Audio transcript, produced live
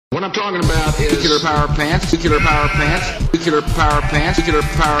What I'm talking about is nuclear power pants, nuclear power pants, nuclear power pants, nuclear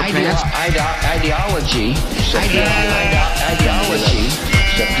power pants. Ideology. Ideology.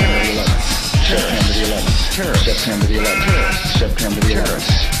 September the 11th. September the 11th. September the 11th.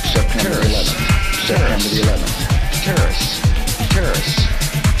 September the 11th. September the 11th. Terrorists. Terrorists.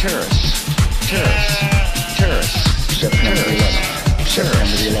 Terrorists. Terrorists. Terrorists. September the 11th. September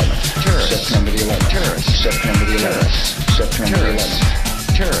the 11th. September the 11th. September the 11th. September the 11th.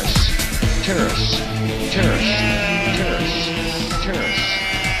 Terrorists. Terrorists. Terrorists. Terrorists. Terrorists.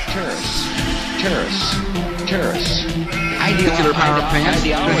 Terrorists. Terrorists. Nuclear power pants,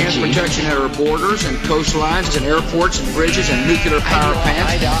 enhanced protection at our borders and coastlines and airports and bridges and nuclear power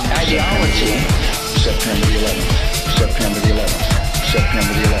pants. Ideology. September the 11th. September the 11th.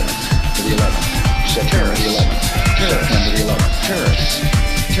 September the 11th. The 11th. September the 11th. September the 11th. Terrorists.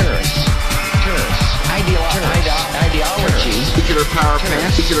 Terrorists. Terrorists. Ideology. Nuclear power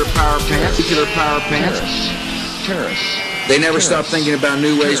pants, nuclear power pants, nuclear power pants. Terrorists. They never stop thinking about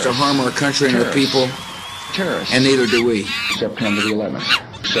new ways to harm our country and our people, Terrorists. and neither do we. September the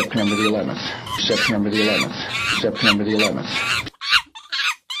 11th. September the 11th. September the 11th. September the 11th.